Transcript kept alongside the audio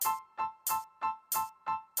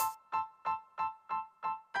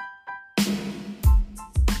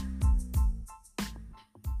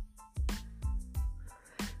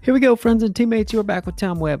Here we go, friends and teammates. You're back with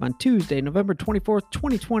Tom Webb on Tuesday, November 24th,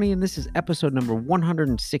 2020, and this is episode number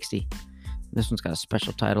 160. This one's got a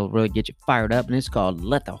special title to really get you fired up, and it's called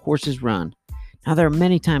Let the Horses Run. Now, there are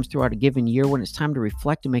many times throughout a given year when it's time to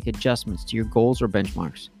reflect and make adjustments to your goals or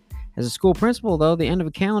benchmarks. As a school principal, though, the end of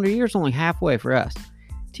a calendar year is only halfway for us.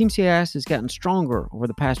 Team CIS has gotten stronger over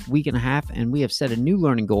the past week and a half, and we have set a new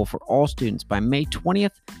learning goal for all students by May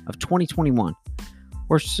 20th of 2021.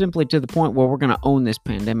 We're simply to the point where we're going to own this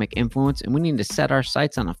pandemic influence, and we need to set our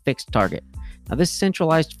sights on a fixed target. Now, this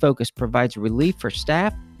centralized focus provides relief for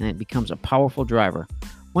staff, and it becomes a powerful driver.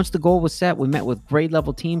 Once the goal was set, we met with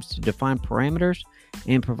grade-level teams to define parameters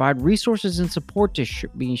and provide resources and support to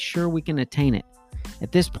be sure we can attain it.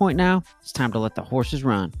 At this point now, it's time to let the horses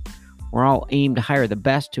run. We're all aimed to hire the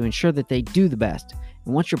best to ensure that they do the best.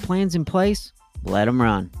 And once your plan's in place, let them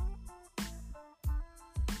run.